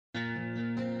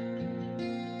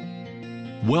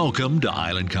Welcome to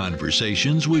Island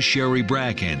Conversations with Sherry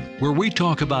Bracken, where we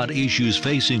talk about issues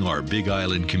facing our Big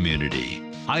Island community.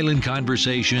 Island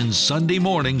Conversations Sunday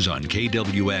mornings on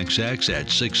KWXX at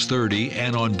 6:30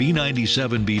 and on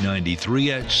B97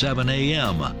 B93 at 7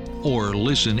 a.m. or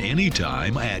listen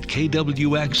anytime at kwxx.com.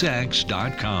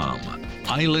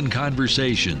 Island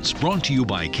Conversations brought to you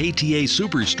by KTA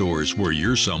Superstores, where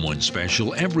you're someone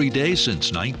special every day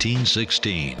since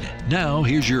 1916. Now,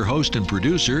 here's your host and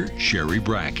producer, Sherry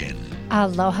Bracken.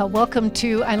 Aloha. Welcome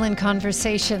to Island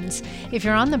Conversations. If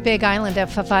you're on the Big Island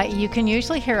FFI, you can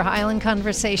usually hear Island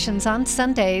Conversations on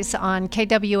Sundays on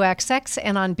KWXX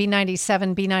and on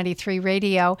B97, B93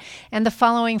 radio, and the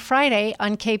following Friday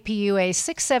on KPUA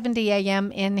 670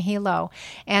 AM in Hilo.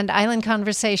 And Island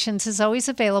Conversations is always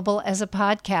available as a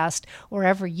podcast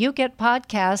wherever you get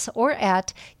podcasts or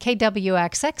at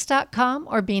kwxx.com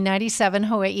or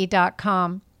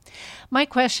b97hawaii.com. My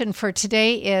question for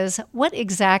today is, what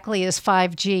exactly is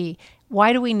 5G?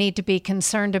 Why do we need to be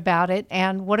concerned about it?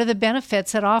 And what are the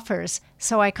benefits it offers?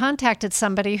 So I contacted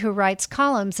somebody who writes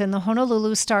columns in the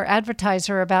Honolulu Star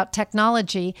Advertiser about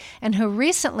technology and who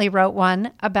recently wrote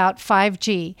one about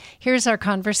 5G. Here's our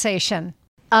conversation.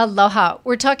 Aloha.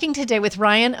 We're talking today with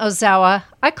Ryan Ozawa.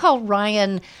 I call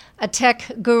Ryan a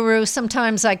tech guru.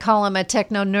 Sometimes I call him a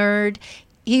techno nerd.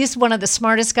 He's one of the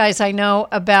smartest guys I know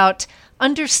about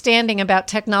understanding about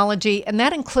technology, and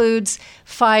that includes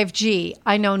 5G.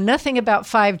 I know nothing about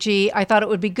 5G. I thought it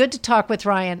would be good to talk with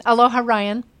Ryan. Aloha,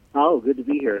 Ryan. Oh, good to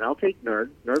be here. And I'll take nerd.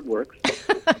 Nerd works.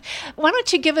 Why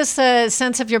don't you give us a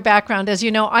sense of your background? As you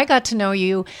know, I got to know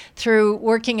you through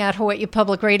working at Hawaii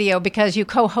Public Radio because you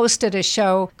co-hosted a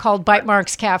show called Bite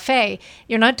Marks Cafe.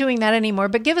 You're not doing that anymore,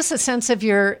 but give us a sense of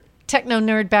your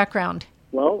techno-nerd background.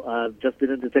 Well, I've just been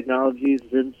into technology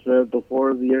since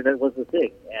before the internet was a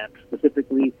thing, and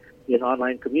specifically in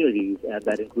online communities, and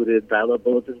that included dial-up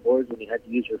bulletin boards when you had to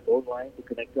use your phone line to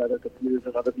connect to other computers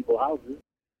in other people's houses.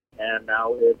 And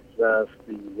now it's the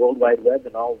World Wide Web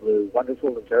and all the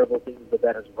wonderful and terrible things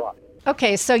that has brought.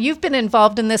 Okay, so you've been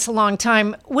involved in this a long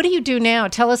time. What do you do now?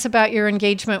 Tell us about your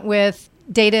engagement with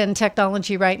data and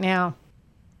technology right now.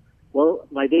 Well,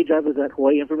 my day job is at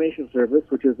Hawaii Information Service,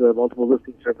 which is a multiple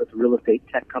listing service real estate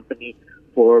tech company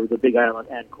for the Big Island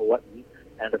and Kauai.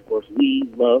 And of course, we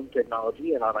love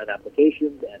technology and online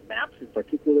applications and maps in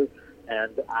particular.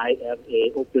 And I am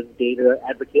a open data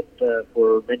advocate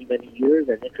for many, many years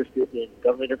and interested in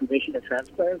government information and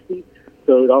transparency.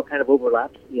 So it all kind of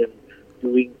overlaps in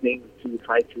doing things to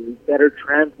try to better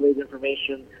translate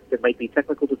information that might be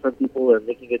technical to some people and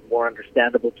making it more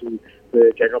understandable to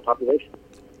the general population.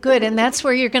 Good, and that's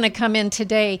where you're going to come in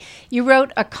today. You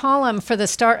wrote a column for the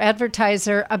Star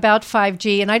Advertiser about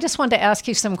 5G, and I just wanted to ask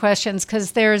you some questions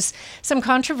because there's some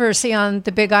controversy on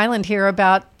the Big Island here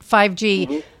about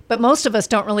 5G, but most of us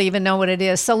don't really even know what it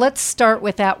is. So let's start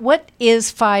with that. What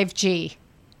is 5G?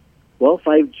 Well,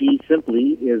 5G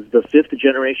simply is the fifth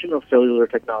generation of cellular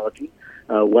technology.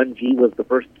 1G was the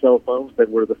first cell phones that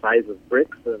were the size of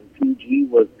bricks, and 2G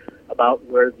was about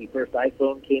where the first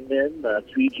iPhone came in.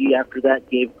 3G after that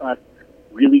gave us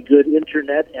really good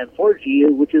internet, and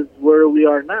 4G, which is where we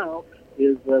are now,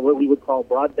 is what we would call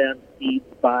broadband speed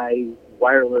by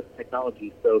wireless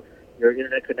technology. So your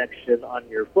internet connection on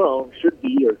your phone should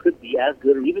be or could be as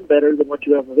good or even better than what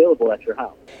you have available at your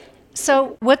house.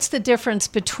 So what's the difference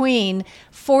between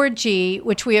 4G,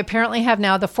 which we apparently have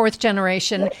now, the fourth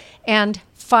generation, and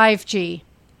 5G?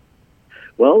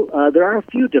 Well, there are a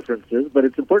few differences, but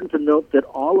it's important to note that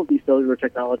all of these cellular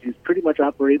technologies pretty much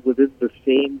operate within the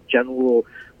same general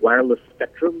wireless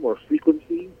spectrum or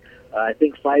frequency. I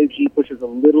think 5G pushes a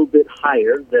little bit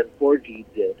higher than 4G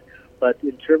did, but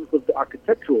in terms of the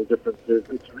architectural differences,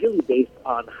 it's really based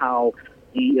on how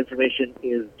the information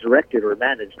is directed or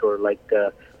managed, or like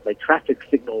traffic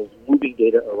signals moving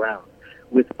data around.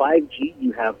 With 5G,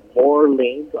 you have more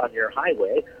lanes on your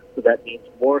highway, so that means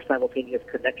more simultaneous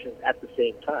connections at the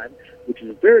same time, which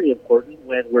is very important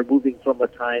when we're moving from a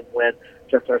time when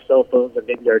just our cell phones and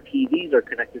maybe our TVs are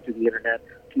connected to the internet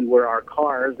to where our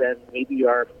cars and maybe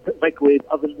our microwave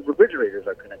ovens and refrigerators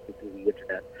are connected to the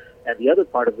internet. And the other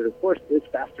part of it, of course, is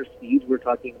faster speeds. We're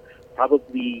talking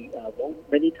probably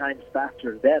many times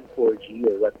faster than 4G,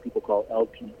 or what people call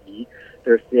LTE.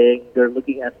 They're saying they're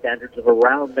looking at standards of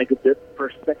around megabit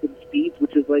per second speeds,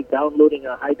 which is like downloading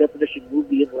a high-definition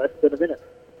movie in less than a minute.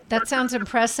 That sounds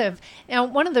impressive. Now,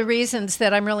 one of the reasons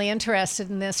that I'm really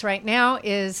interested in this right now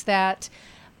is that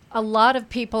a lot of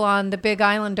people on the Big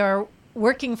Island are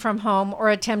working from home or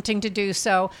attempting to do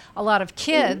so. A lot of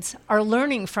kids are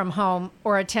learning from home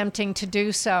or attempting to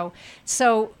do so.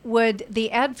 So would the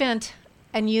advent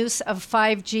and use of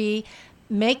 5G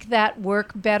make that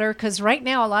work better? Because right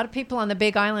now, a lot of people on the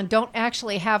Big Island don't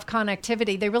actually have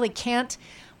connectivity. They really can't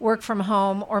work from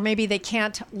home, or maybe they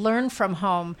can't learn from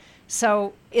home.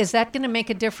 So is that going to make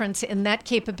a difference in that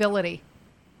capability?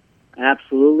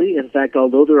 Absolutely. In fact,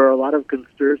 although there are a lot of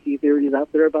conspiracy theories out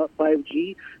there about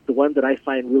 5G, the one that I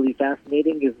find really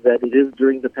fascinating is that it is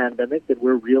during the pandemic that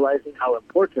we're realizing how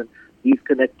important these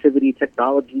connectivity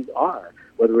technologies are,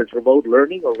 whether it's remote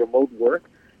learning or remote work.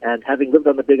 And having lived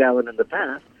on the Big Island in the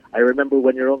past, I remember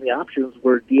when your only options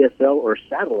were DSL or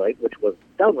satellite, which was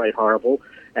downright horrible.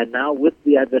 And now with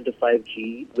the advent of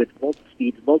 5G, with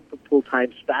speeds multiple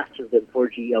times faster than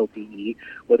 4G LTE,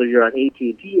 whether you're on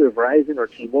AT&T or Verizon or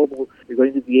T-Mobile, you're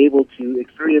going to be able to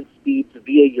experience speeds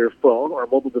via your phone or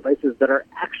mobile devices that are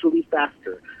actually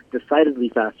faster, decidedly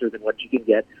faster than what you can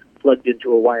get plugged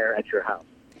into a wire at your house.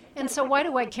 And so why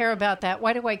do I care about that?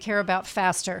 Why do I care about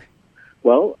faster?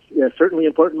 Well, certainly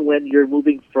important when you're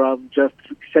moving from just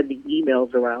sending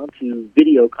emails around to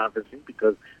video conferencing,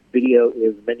 because video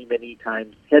is many, many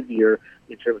times heavier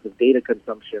in terms of data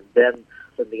consumption than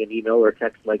sending an email or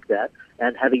text like that.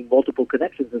 And having multiple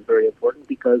connections is very important,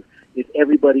 because if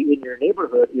everybody in your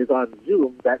neighborhood is on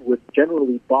Zoom, that would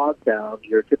generally bog down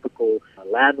your typical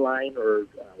landline or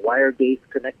wire-based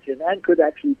connection, and could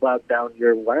actually bog down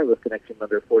your wireless connection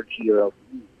under 4G or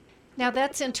LTE. Now,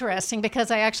 that's interesting, because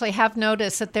I actually have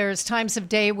noticed that there's times of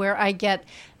day where I get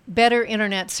better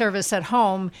internet service at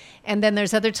home, and then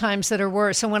there's other times that are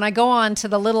worse. So when I go on to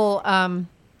the little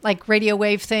like radio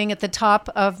wave thing at the top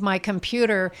of my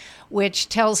computer, which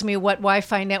tells me what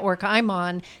Wi-Fi network I'm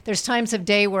on, there's times of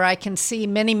day where I can see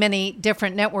many, many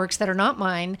different networks that are not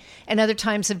mine, and other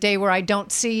times of day where I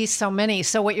don't see so many.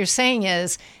 So what you're saying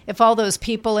is, if all those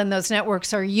people in those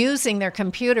networks are using their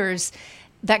computers,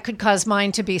 that could cause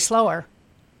mine to be slower.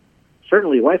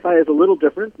 Certainly, Wi-Fi is a little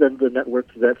different than the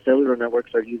networks that cellular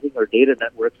networks are using or data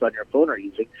networks on your phone are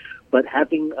using, but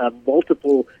having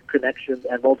multiple connections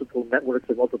and multiple networks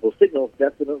and multiple signals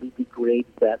definitely degrades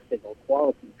that signal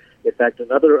quality. In fact,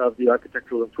 another of the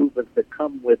architectural improvements that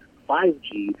come with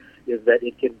 5G is that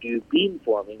it can do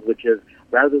beamforming, which is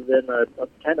rather than an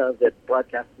antenna that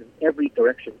broadcasts in every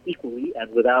direction equally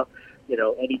and without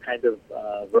any kind of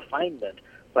refinement.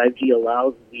 5G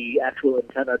allows the actual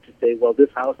antenna to say, well, this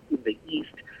house in the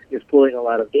east is pulling a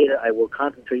lot of data. I will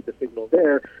concentrate the signal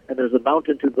there. And there's a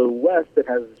mountain to the west that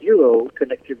has zero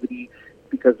connectivity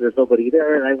because there's nobody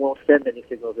there, and I won't send any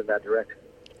signals in that direction.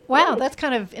 Wow, that's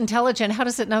kind of intelligent. How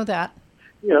does it know that?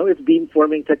 It's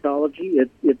beamforming technology.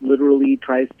 It literally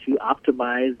tries to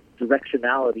optimize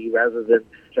directionality rather than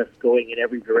just going in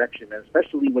every direction. And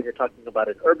especially when you're talking about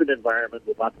an urban environment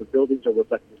with lots of buildings or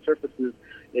reflecting surfaces,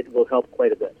 it will help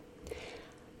quite a bit.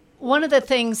 One of the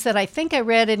things that I think I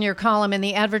read in your column in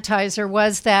the Advertiser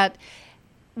was that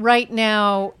right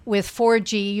now with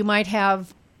 4G, you might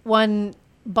have one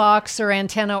box or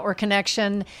antenna or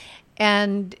connection,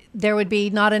 and there would be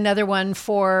not another one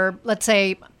for, let's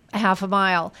say, a half a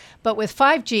mile. But with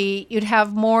 5G, you'd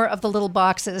have more of the little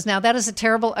boxes. Now, that is a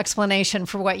terrible explanation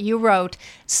for what you wrote.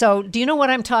 So do you know what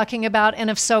I'm talking about? And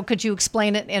if so, could you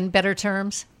explain it in better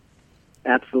terms?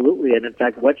 Absolutely. And in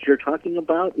fact, what you're talking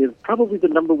about is probably the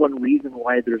number one reason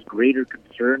why there's greater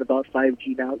concern about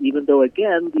 5G now, even though,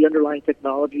 again, the underlying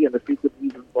technology and the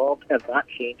frequencies involved have not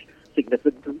changed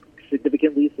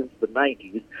significantly since the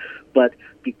 90s. But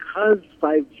because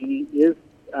 5G is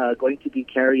going to be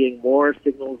carrying more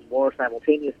signals, more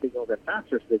simultaneous signals and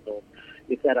faster signals,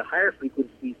 it's at a higher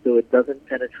frequency, so it doesn't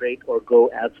penetrate or go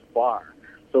as far.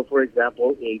 So, for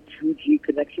example, a 2G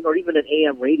connection or even an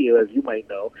AM radio, as you might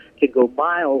know, can go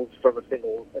miles from a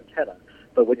single antenna.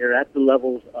 But when you're at the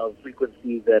levels of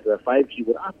frequency that 5G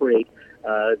would operate,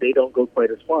 they don't go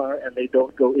quite as far, and they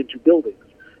don't go into buildings.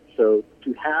 So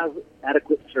to have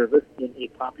adequate service in a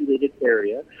populated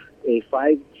area, a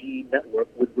 5G network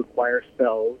would require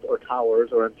cells or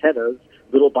towers or antennas,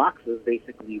 little boxes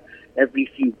basically, every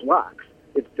few blocks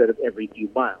instead of every few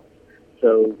miles.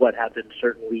 So what happened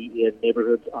certainly in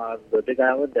neighborhoods on the Big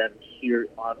Island and here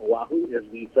on Oahu is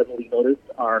we suddenly noticed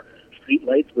our street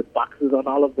lights with boxes on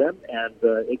all of them, and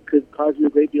it could cause you a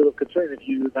great deal of concern if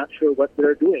you're not sure what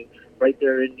they're doing right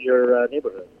there in your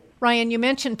neighborhood. Ryan, you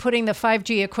mentioned putting the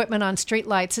 5G equipment on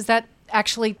streetlights. Is that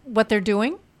actually what they're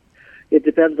doing? It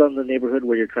depends on the neighborhood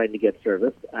where you're trying to get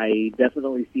service. I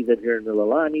definitely see them here in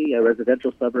Mililani, a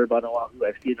residential suburb on Oahu.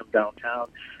 I've seen them downtown.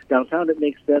 Downtown it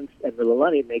makes sense, and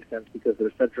Mililani it makes sense because there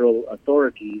are central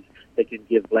authorities that can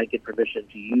give blanket permission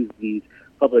to use these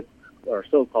public or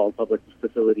so-called public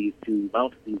facilities to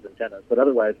mount these antennas. But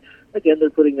otherwise, again, they're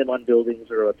putting them on buildings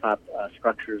or atop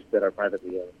structures that are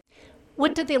privately owned.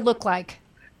 What do they look like?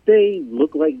 They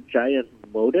look like giant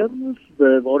modems,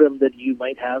 the modem that you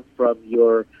might have from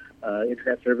your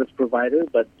internet service provider,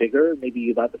 but bigger, maybe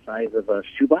about the size of a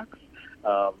shoebox.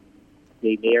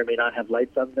 They may or may not have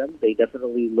lights on them. They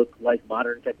definitely look like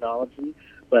modern technology,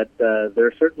 but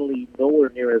they're certainly nowhere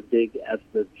near as big as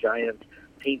the giant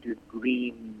painted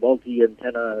green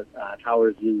multi-antenna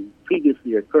towers you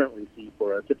previously or currently see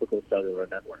for a typical cellular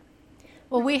network.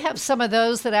 Well, we have some of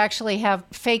those that actually have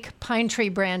fake pine tree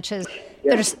branches.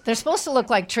 Yeah. They're supposed to look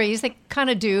like trees. They kind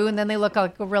of do, and then they look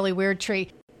like a really weird tree.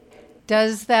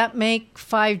 Does that make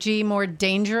 5G more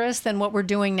dangerous than what we're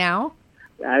doing now?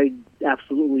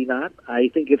 Absolutely not. I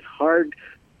think it's hard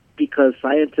because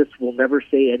scientists will never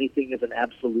say anything is an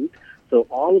absolute. So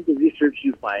all of the research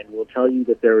you find will tell you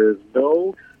that there is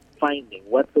no finding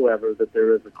whatsoever that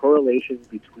there is a correlation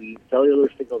between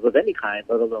cellular signals of any kind,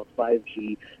 let alone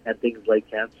 5G, and things like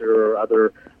cancer or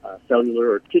other cellular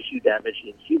or tissue damage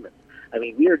in humans. I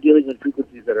mean, we are dealing with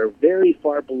frequencies that are very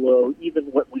far below even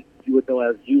what you would know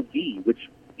as UV, which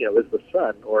is the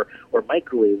sun, or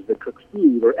microwaves that cook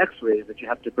food, or X-rays that you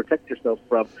have to protect yourself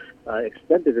from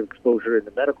extended exposure in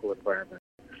the medical environment.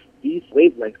 These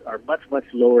wavelengths are much, much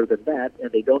lower than that,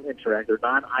 and they don't interact. They're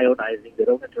non-ionizing. They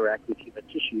don't interact with human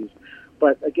tissues.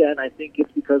 But again, I think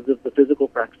it's because of the physical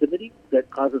proximity that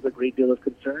causes a great deal of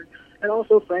concern, and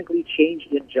also, frankly, change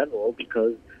in general,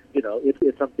 because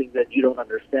it's something that you don't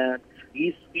understand.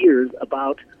 These fears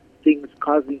about things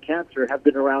causing cancer have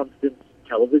been around since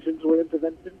televisions were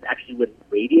invented, actually when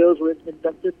radios were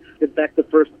invented. In fact, the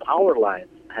first power lines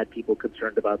had people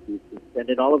concerned about these things. And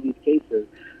in all of these cases,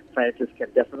 scientists can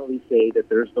definitely say that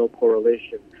there's no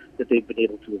correlation that they've been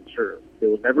able to observe. They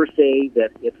will never say that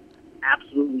it's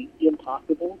absolutely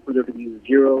impossible for there to be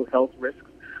zero health risks,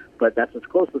 but that's as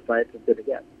close as science is going to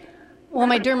get. Well,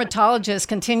 my dermatologist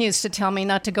continues to tell me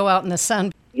not to go out in the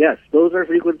sun. Yes, those are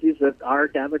frequencies that are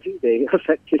damaging. They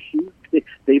affect tissues.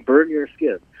 They burn your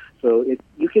skin. So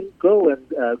you can go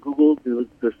and Google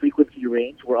the frequency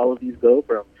range where all of these go,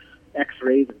 from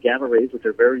X-rays and gamma rays, which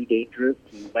are very dangerous,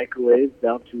 to microwaves,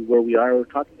 down to where we're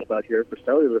talking about here for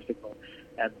cellular signal.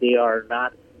 And they are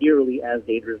not nearly as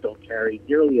dangerous, don't carry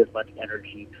nearly as much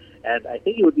energy. And I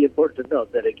think it would be important to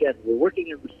note that, again, we're working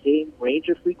in the same range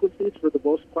of frequencies for the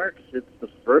most part since the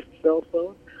first cell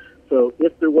phone. So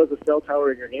if there was a cell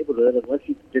tower in your neighborhood, unless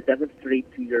you could demonstrate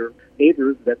to your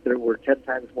neighbors that there were 10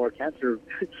 times more cancer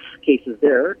cases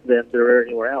there than there are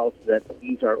anywhere else, that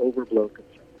these are overblown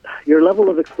concerns. Your level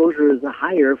of exposure is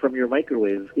higher from your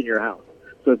microwaves in your house.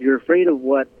 So if you're afraid of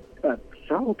what a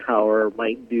cell tower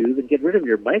might do, then get rid of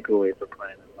your microwave, for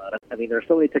crying out loud. I mean, there are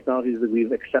so many technologies that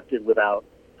we've accepted without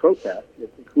protest,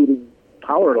 including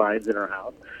power lines in our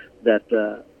house, that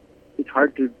it's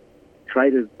hard to try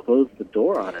to close the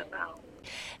door on it now.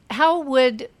 How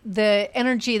would the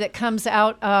energy that comes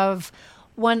out of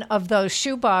one of those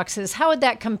shoe boxes, how would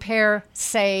that compare,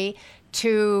 say,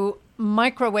 to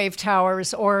microwave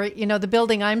towers? Or, the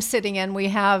building I'm sitting in, we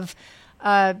have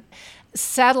a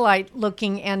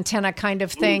satellite-looking antenna kind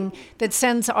of thing that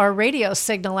sends our radio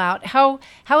signal out. How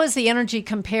is the energy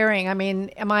comparing? I mean,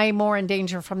 am I more in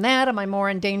danger from that? Am I more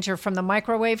in danger from the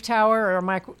microwave tower?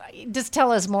 Or just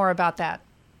tell us more about that.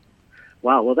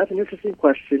 Wow, well, that's an interesting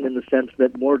question in the sense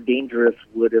that more dangerous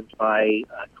would imply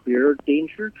clear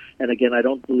danger. And again, I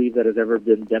don't believe that has ever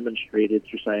been demonstrated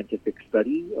through scientific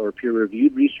study or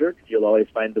peer-reviewed research. You'll always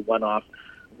find the one-off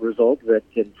result that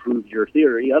can prove your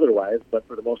theory otherwise, but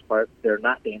for the most part, they're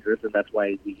not dangerous, and that's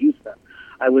why we use them.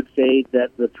 I would say that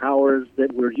the towers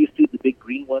that we're used to, the big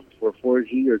green ones for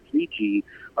 4G or 3G,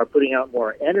 are putting out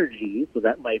more energy, so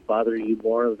that might bother you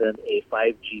more than a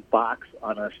 5G box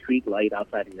on a street light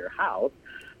outside of your house.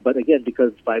 But again,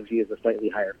 because 5G is a slightly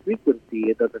higher frequency,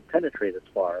 it doesn't penetrate as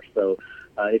far. So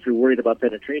if you're worried about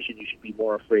penetration, you should be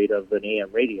more afraid of an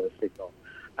AM radio signal.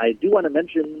 I do want to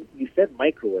mention, you said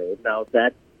microwave. Now,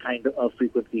 that kind of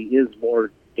frequency is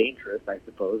more dangerous, I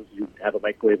suppose. You have a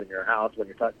microwave in your house when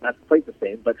you're talking, not quite the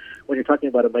same, but when you're talking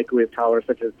about a microwave tower,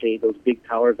 such as, say, those big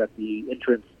towers at the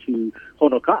entrance to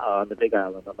Honoka'a on the Big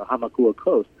Island, on the Hamakua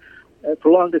coast,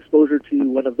 prolonged exposure to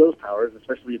one of those towers,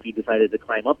 especially if you decided to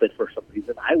climb up it for some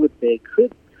reason, I would say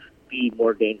could be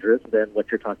more dangerous than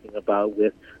what you're talking about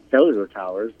with cellular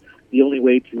towers. The only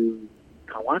way to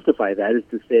quantify that is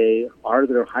to say, are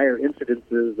there higher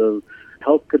incidences of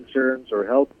health concerns or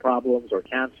health problems or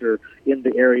cancer in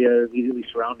the area immediately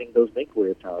surrounding those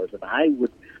microwave towers? And I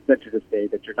would venture to say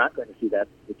that you're not going to see that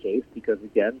the case because,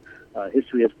 again,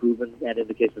 history has proven, and in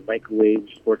the case of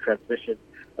microwaves for transmission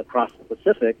across the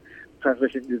Pacific,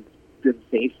 transmission has been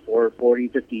safe for 40,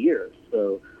 50 years.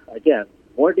 So, again,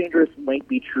 more dangerous might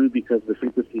be true because the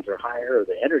frequencies are higher or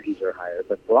the energies are higher,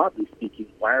 but broadly speaking,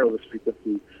 wireless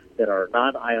frequencies that are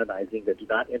non-ionizing, that do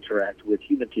not interact with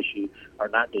human tissue, are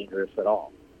not dangerous at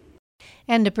all.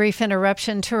 And a brief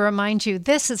interruption to remind you,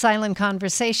 this is Island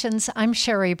Conversations. I'm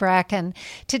Sherry Bracken.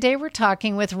 Today we're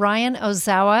talking with Ryan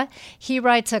Ozawa. He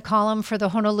writes a column for the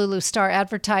Honolulu Star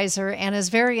Advertiser and is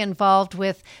very involved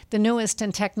with the newest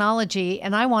in technology,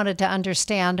 and I wanted to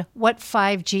understand what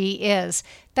 5G is.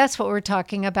 That's what we're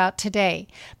talking about today.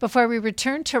 Before we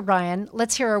return to Ryan,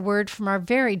 let's hear a word from our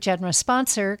very generous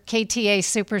sponsor, KTA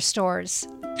Superstores.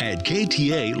 At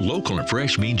KTA, local and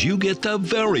fresh means you get the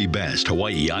very best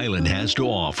Hawaii Island has to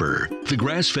offer. The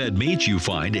grass-fed meats you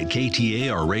find at KTA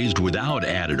are raised without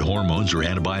added hormones or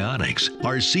antibiotics.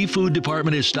 Our seafood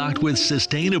department is stocked with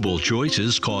sustainable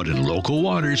choices caught in local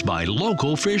waters by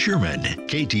local fishermen.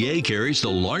 KTA carries the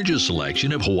largest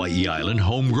selection of Hawaii Island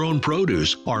homegrown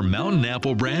produce. Our mountain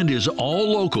apple brand is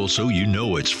all local, so you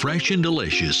know it's fresh and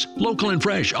delicious. Local and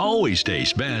fresh always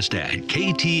tastes best at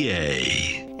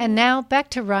KTA. And now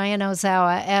back to Ryan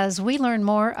Ozawa as we learn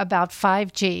more about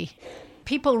 5G.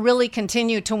 People really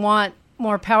continue to want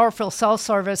more powerful cell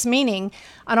service, meaning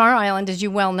on our island, as you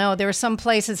well know, there are some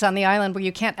places on the island where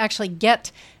you can't actually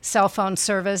get cell phone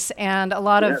service. And a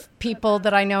lot of people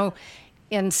that I know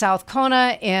in South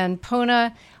Kona, in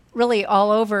Puna, really all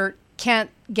over,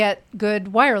 can't get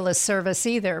good wireless service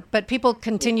either. But people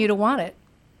continue to want it.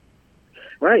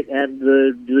 Right, and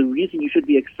the reason you should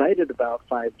be excited about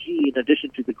 5G, in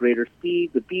addition to the greater speed,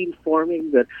 the beam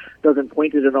forming that doesn't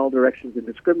point it in all directions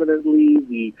indiscriminately,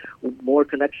 the more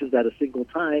connections at a single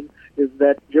time, is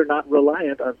that you're not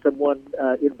reliant on someone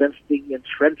investing in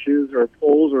trenches or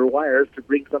poles or wires to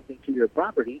bring something to your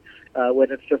property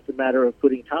when it's just a matter of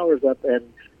putting towers up and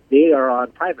they are on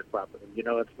private property. You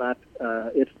know, it's not.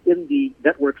 It's in the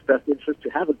network's best interest to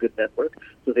have a good network,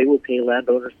 so they will pay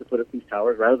landowners to put up these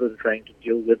towers rather than trying to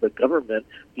deal with the government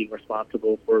being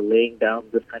responsible for laying down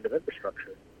this kind of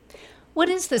infrastructure. What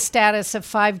is the status of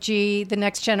 5G, the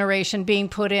next generation, being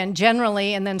put in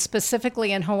generally and then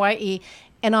specifically in Hawaii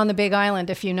and on the Big Island,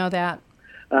 if you know that?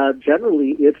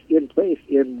 Generally, it's in place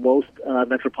in most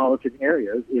metropolitan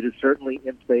areas. It is certainly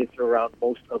in place around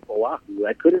most of Oahu.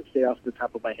 I couldn't say off the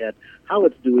top of my head how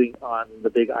it's doing on the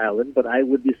Big Island, but I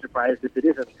would be surprised if it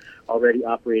isn't already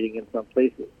operating in some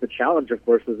places. The challenge, of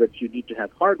course, is that you need to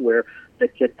have hardware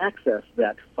that can access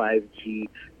that 5G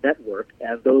network,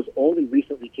 and those only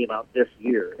recently came out this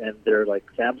year, and they're like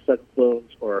Samsung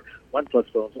phones or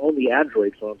OnePlus phones, only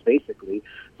Android phones, basically.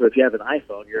 So if you have an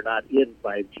iPhone, you're not in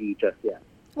 5G just yet.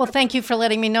 Well, thank you for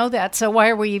letting me know that. So why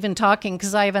are we even talking?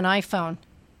 Because I have an iPhone.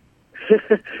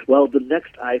 Well, the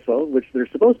next iPhone, which they're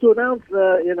supposed to announce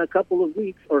in a couple of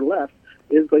weeks or less,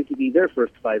 is going to be their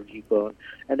first 5G phone.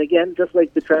 And again, just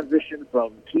like the transition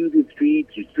from 2 to 3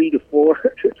 to 3 to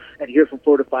 4, and here from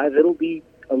 4 to 5, it'll be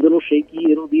a little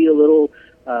shaky. It'll be a little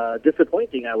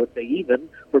disappointing, I would say, even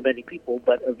for many people,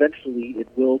 but eventually it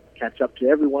will catch up to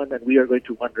everyone, and we are going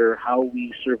to wonder how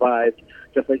we survived,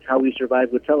 just like how we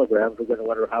survived with telegrams. We're going to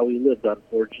wonder how we lived on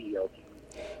 4G LTE.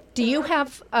 Do you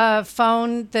have a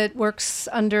phone that works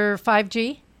under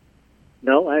 5G?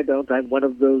 No, I don't. I'm one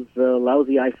of those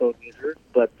lousy iPhone users,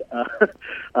 but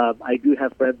I do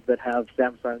have friends that have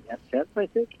Samsung S10s, I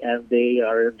think, and they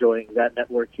are enjoying that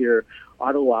network here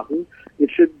on Oahu.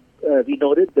 It should be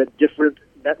noted that different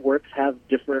networks have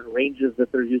different ranges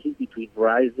that they're using between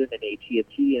Verizon and AT&T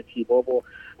and T-Mobile.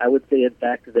 I would say, in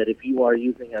fact, that if you are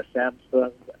using a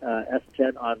Samsung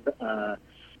S10 on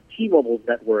T-Mobile's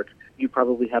network, you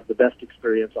probably have the best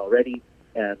experience already,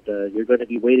 and you're going to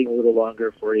be waiting a little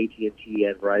longer for AT&T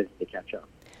and Verizon to catch up.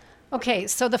 Okay,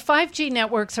 so the 5G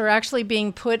networks are actually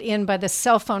being put in by the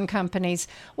cell phone companies.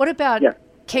 What about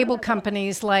cable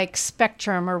companies like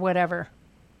Spectrum or whatever?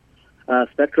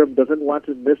 Spectrum doesn't want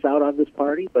to miss out on this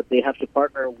party, but they have to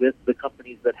partner with the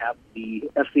companies that have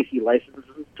the FCC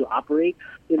licenses to operate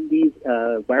in these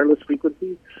wireless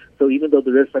frequencies. So even though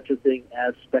there is such a thing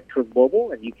as Spectrum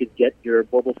Mobile, and you can get your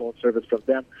mobile phone service from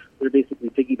them, they're basically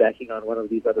piggybacking on one of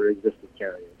these other existing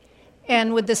carriers.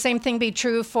 And would the same thing be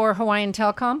true for Hawaiian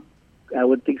Telecom? I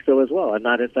would think so as well. I'm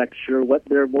not, in fact, sure what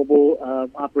their mobile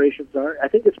operations are. I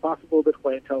think it's possible that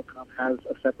Hawaiian Telecom has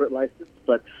a separate license,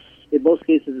 but in most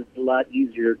cases, it's a lot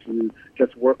easier to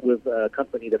just work with a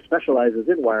company that specializes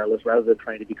in wireless rather than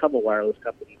trying to become a wireless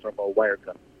company from a wired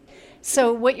company.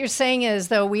 So what you're saying is,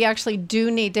 though, we actually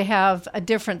do need to have a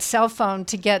different cell phone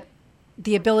to get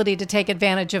the ability to take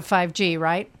advantage of 5G,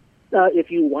 right?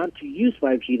 If you want to use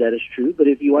 5G, that is true. But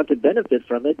if you want to benefit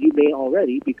from it, you may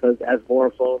already, because as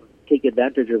more phones take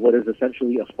advantage of what is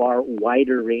essentially a far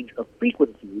wider range of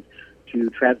frequencies to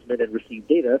transmit and receive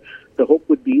data. The hope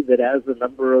would be that as a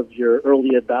number of your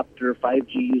early adopter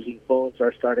 5G using phones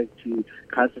are starting to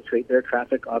concentrate their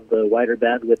traffic on the wider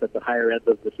bandwidth at the higher end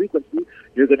of the frequency,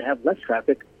 you're going to have less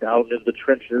traffic down in the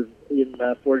trenches in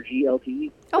 4G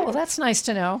LTE. Oh, well, that's nice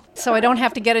to know. So I don't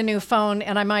have to get a new phone,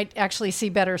 and I might actually see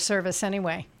better service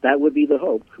anyway. That would be the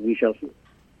hope. We shall see.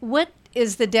 What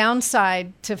is the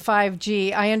downside to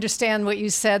 5G? I understand what you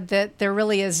said, that there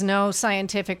really is no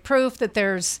scientific proof that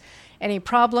there's any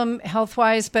problem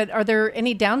health-wise, but are there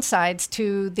any downsides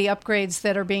to the upgrades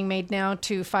that are being made now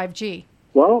to 5G?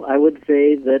 Well, I would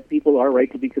say that people are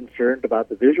right to be concerned about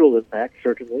the visual impact,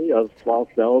 certainly, of small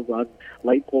cells on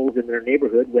light poles in their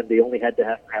neighborhood when they only had to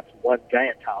have perhaps one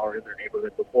giant tower in their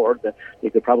neighborhood before, that they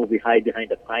could probably hide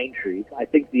behind a pine tree. I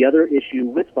think the other issue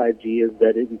with 5G is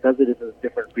that because it is a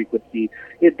different frequency,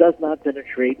 it does not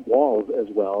penetrate walls as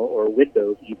well, or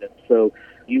windows even. So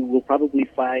you will probably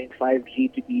find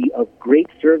 5G to be of great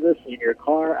service in your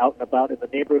car, out and about in the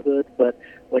neighborhood, but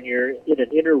when you're in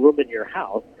an inner room in your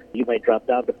house, you might drop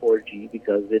down to 4G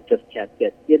because it just can't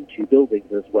get into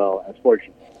buildings as well as 4G.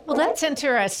 Well, that's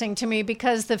interesting to me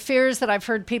because the fears that I've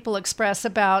heard people express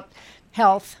about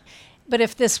health, but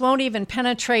if this won't even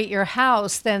penetrate your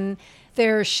house, then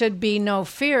there should be no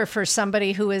fear for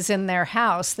somebody who is in their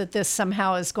house that this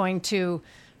somehow is going to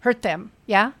hurt them,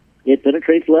 yeah? It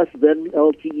penetrates less than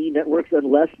LTE networks and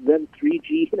less than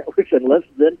 3G networks and less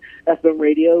than FM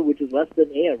radio, which is less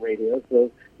than AM radio.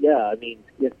 So, yeah, I mean,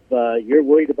 if you're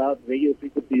worried about radio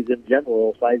frequencies in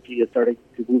general, 5G is starting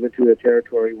to move into a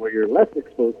territory where you're less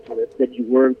exposed to it than you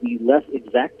were the less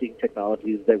exacting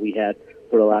technologies that we had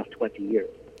for the last 20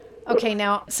 years. Okay,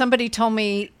 now, somebody told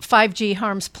me 5G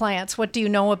harms plants. What do you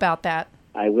know about that?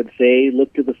 I would say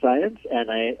look to the science, and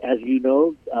as you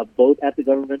know, both at the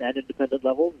government and independent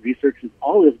level, research is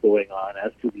always going on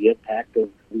as to the impact of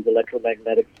these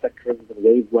electromagnetic spectrums and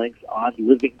wavelengths on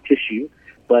living tissue.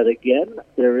 But again,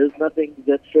 there is nothing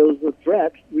that shows a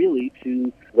threat, really,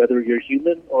 to whether you're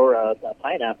human or a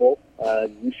pineapple.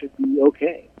 You should be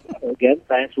okay. Again,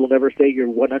 science will never say you're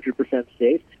 100%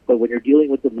 safe, but when you're dealing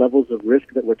with the levels of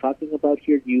risk that we're talking about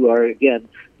here, you are, again,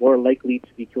 more likely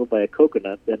to be killed by a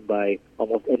coconut than by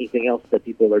almost anything else that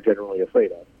people are generally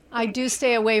afraid of. I do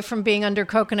stay away from being under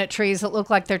coconut trees that look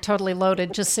like they're totally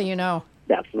loaded, just so you know.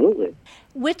 Absolutely.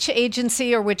 Which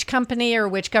agency or which company or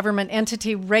which government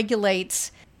entity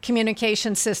regulates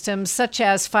communication systems such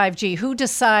as 5G? Who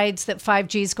decides that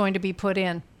 5G is going to be put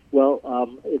in? Well,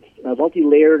 it's a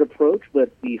multi-layered approach, but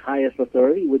the highest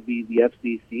authority would be the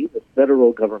FCC, the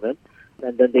federal government,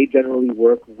 and then they generally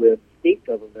work with state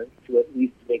governments to at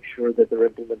least make sure that their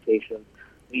implementation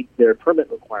meets their permit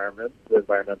requirements, the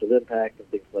environmental impact and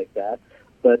things like that.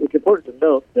 But it's important to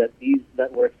note that these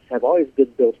networks have always been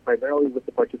built primarily with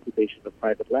the participation of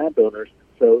private landowners,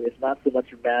 so it's not so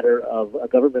much a matter of a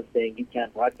government saying you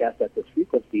can't broadcast at this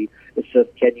frequency, it's just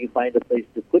can you find a place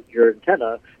to put your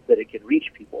antenna that it can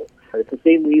reach people. It's the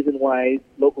same reason why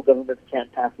local governments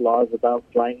can't pass laws about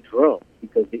flying drones,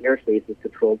 because the airspace is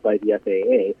controlled by the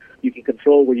FAA. You can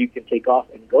control where you can take off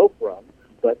and go from,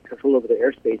 but control over the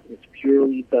airspace is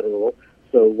purely federal.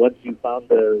 So once you found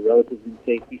a relatively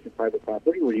safe piece of private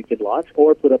property where you can launch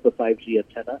or put up a 5G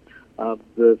antenna,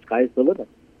 the sky's the limit.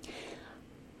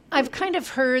 I've kind of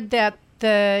heard that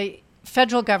the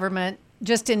federal government,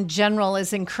 just in general,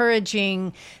 is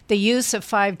encouraging the use of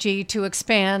 5G to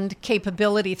expand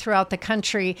capability throughout the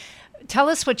country. Tell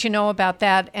us what you know about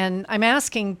that. And I'm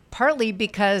asking partly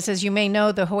because, as you may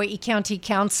know, the Hawaii County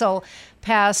Council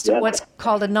passed what's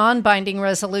called a non-binding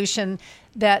resolution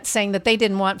that saying that they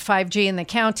didn't want 5G in the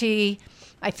county,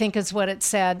 I think is what it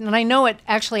said. And I know it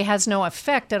actually has no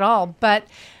effect at all, but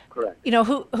correct. You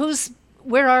know,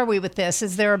 where are we with this?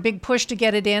 Is there a big push to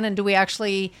get it in, and do we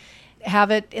actually have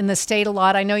it in the state a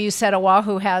lot? I know you said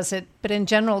Oahu has it, but in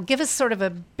general, give us sort of a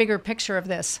bigger picture of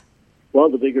this. Well,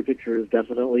 the bigger picture is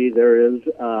definitely there is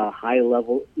a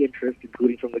high-level interest,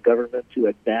 including from the government, to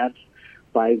advance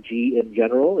 5G in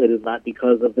general. It is not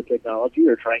because of the technology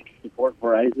or trying to support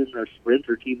Verizon or Sprint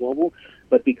or T-Mobile,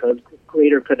 but because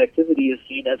greater connectivity is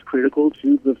seen as critical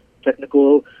to the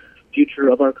technical future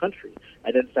of our country.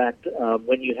 And in fact,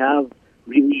 when you have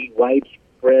really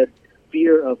widespread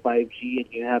fear of 5G and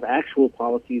you have actual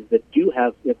policies that do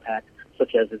have impact,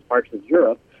 such as in parts of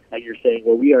Europe, and you're saying,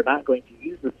 well, we are not going to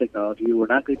use this technology, we're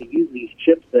not going to use these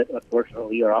chips that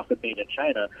unfortunately are often made in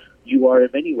China, you are in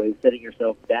many ways setting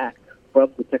yourself back from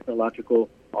the technological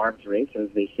arms race, as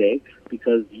they say,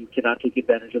 because you cannot take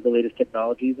advantage of the latest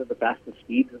technologies and the fastest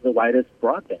speeds and the widest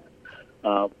broadband.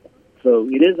 So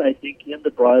it is, I think, in the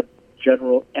broad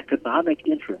general economic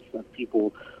interest of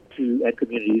people and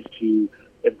communities to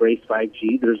embrace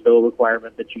 5G. There's no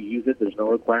requirement that you use it. There's no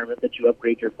requirement that you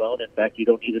upgrade your phone. In fact, you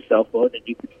don't need a cell phone, and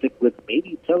you can stick with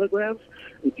maybe telegrams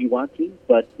if you want to,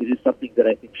 but it is something that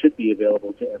I think should be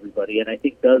available to everybody, and I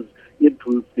think does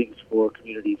improve things for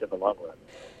communities in the long run.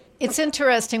 It's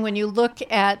interesting when you look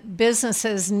at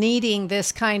businesses needing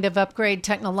this kind of upgrade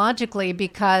technologically,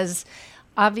 because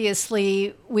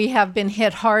obviously we have been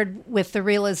hit hard with the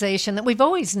realization that we've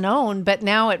always known, but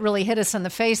now it really hit us in the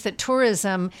face, that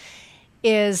tourism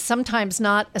is sometimes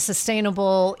not a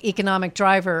sustainable economic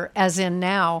driver as in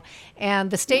now.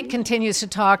 And the state continues to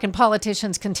talk, and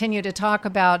politicians continue to talk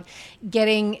about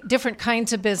getting different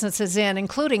kinds of businesses in,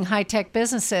 including high-tech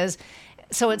businesses.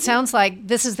 So it sounds like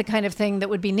this is the kind of thing that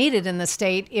would be needed in the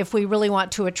state if we really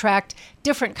want to attract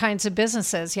different kinds of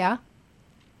businesses, yeah?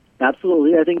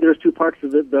 Absolutely. I think there's two parts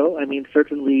of it, though. I mean,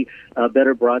 certainly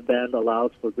better broadband allows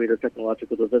for greater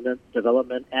technological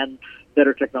development and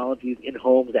better technologies in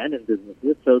homes and in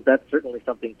businesses. So that's certainly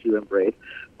something to embrace.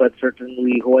 But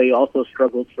certainly Hawaii also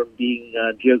struggles from being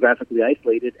geographically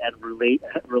isolated and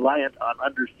reliant on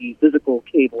undersea physical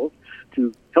cables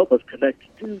to help us connect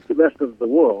to the rest of the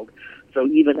world. So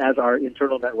even as our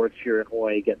internal networks here in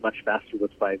Hawaii get much faster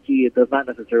with 5G, it does not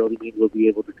necessarily mean we'll be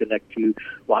able to connect to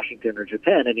Washington or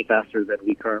Japan any faster than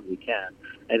we currently can.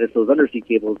 And it's those undersea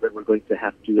cables that we're going to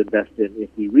have to invest in if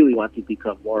we really want to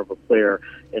become more of a player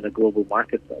in a global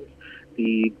marketplace.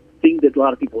 The thing that a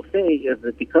lot of people say is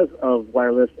that because of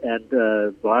wireless and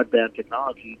broadband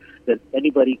technology, that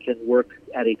anybody can work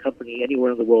at a company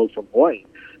anywhere in the world from Hawaii.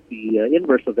 The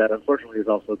inverse of that, unfortunately, is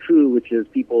also true, which is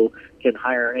people can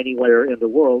hire anywhere in the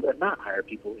world and not hire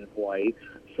people in Hawaii.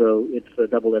 So it's a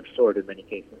double-edged sword in many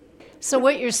cases. So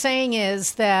what you're saying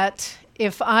is that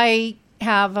if I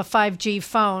have a 5G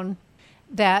phone,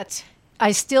 that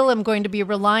I still am going to be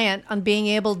reliant on being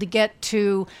able to get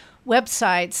to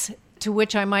websites to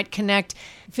which I might connect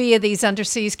via these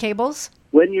undersea cables?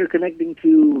 When you're connecting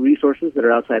to resources that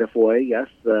are outside of Hawaii, yes,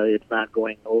 it's not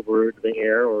going over the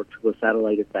air or to a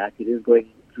satellite and back. It is going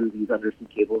through these undersea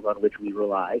cables on which we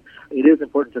rely. It is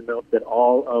important to note that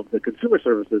all of the consumer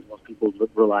services most people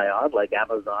rely on, like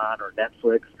Amazon or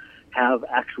Netflix, have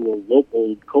actual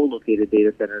local co-located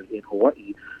data centers in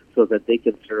Hawaii so that they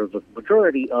can serve the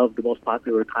majority of the most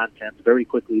popular content very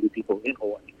quickly to people in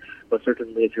Hawaii. But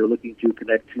certainly if you're looking to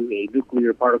connect to a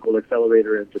nuclear particle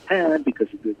accelerator in Japan because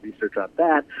you did research on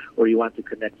that, or you want to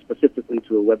connect specifically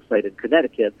to a website in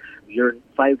Connecticut, your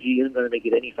 5G isn't going to make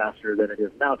it any faster than it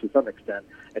is now to some extent,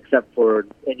 except for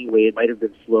anyway it might have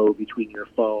been slow between your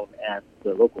phone and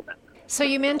the local network. So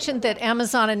you mentioned that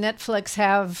Amazon and Netflix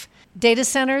have data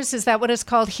centers. Is that what it's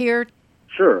called here?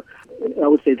 Sure. I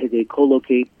would say that they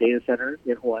co-locate data centers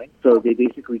in Hawaii. So they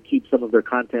basically keep some of their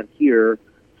content here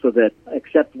so that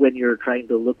except when you're trying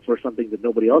to look for something that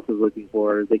nobody else is looking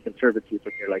for, they can serve it to you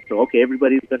from here. Like, so, okay,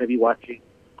 everybody's going to be watching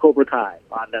Cobra Kai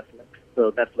on Netflix.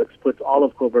 So Netflix puts all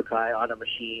of Cobra Kai on a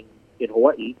machine in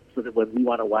Hawaii so that when we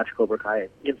want to watch Cobra Kai,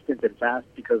 it's instant and fast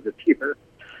because it's here.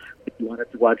 If you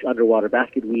wanted to watch underwater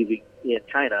basket weaving in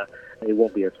China, it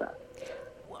won't be as fast.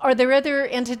 Are there other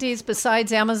entities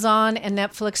besides Amazon and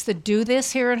Netflix that do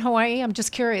this here in Hawaii? I'm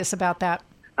just curious about that.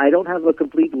 I don't have a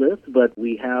complete list, but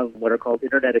we have what are called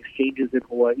internet exchanges in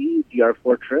Hawaii. DR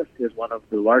Fortress is one of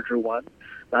the larger ones.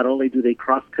 Not only do they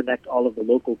cross-connect all of the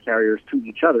local carriers to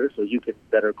each other, so you can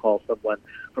better call someone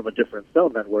from a different cell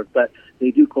network, but they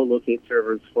do co-locate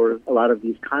servers for a lot of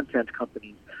these content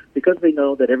companies because they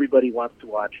know that everybody wants to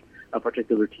watch a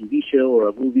particular TV show or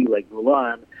a movie like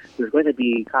Mulan. There's going to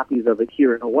be copies of it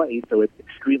here in Hawaii, so it's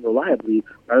streamed reliably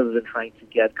rather than trying to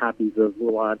get copies of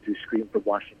Mulan to stream from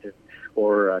Washington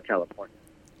or California.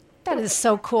 That is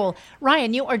so cool.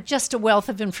 Ryan, you are just a wealth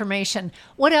of information.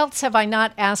 What else have I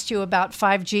not asked you about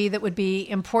 5G that would be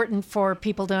important for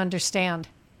people to understand?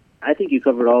 I think you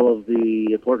covered all of the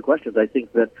important questions. I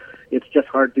think that it's just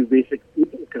hard to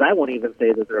because I won't even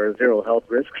say that there are zero health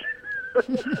risks.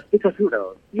 Because who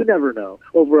knows? You never know.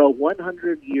 Over a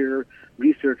 100-year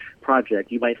research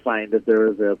project, you might find that there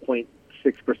is a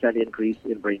 0.6% increase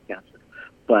in brain cancer.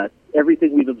 But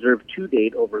everything we've observed to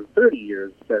date over 30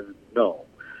 years says no.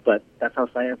 But that's how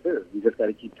science is. You just got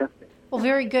to keep testing. Well,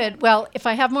 very good. Well, if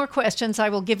I have more questions, I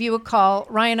will give you a call.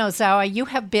 Ryan Ozawa, you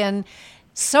have been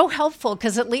so helpful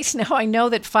because at least now I know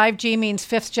that 5G means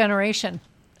fifth generation.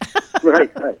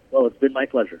 Right. Well, it's been my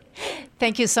pleasure.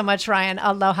 Thank you so much, Ryan.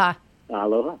 Aloha.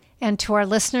 Aloha. And to our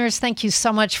listeners, thank you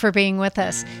so much for being with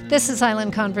us. This is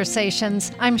Island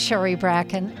Conversations. I'm Sherry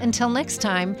Bracken. Until next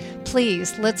time,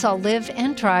 please, let's all live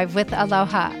and drive with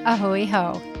aloha. Ahui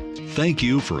ho. Thank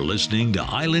you for listening to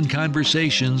Island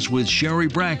Conversations with Sherry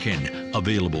Bracken,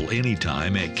 available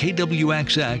anytime at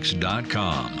kwxx.com.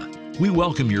 We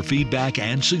welcome your feedback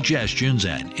and suggestions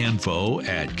at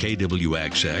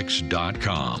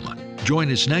info@kwxx.com.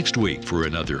 Join us next week for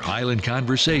another Island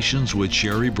Conversations with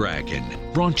Sherry Bracken,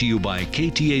 brought to you by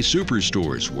KTA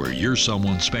Superstores, where you're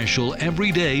someone special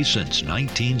every day since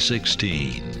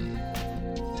 1916.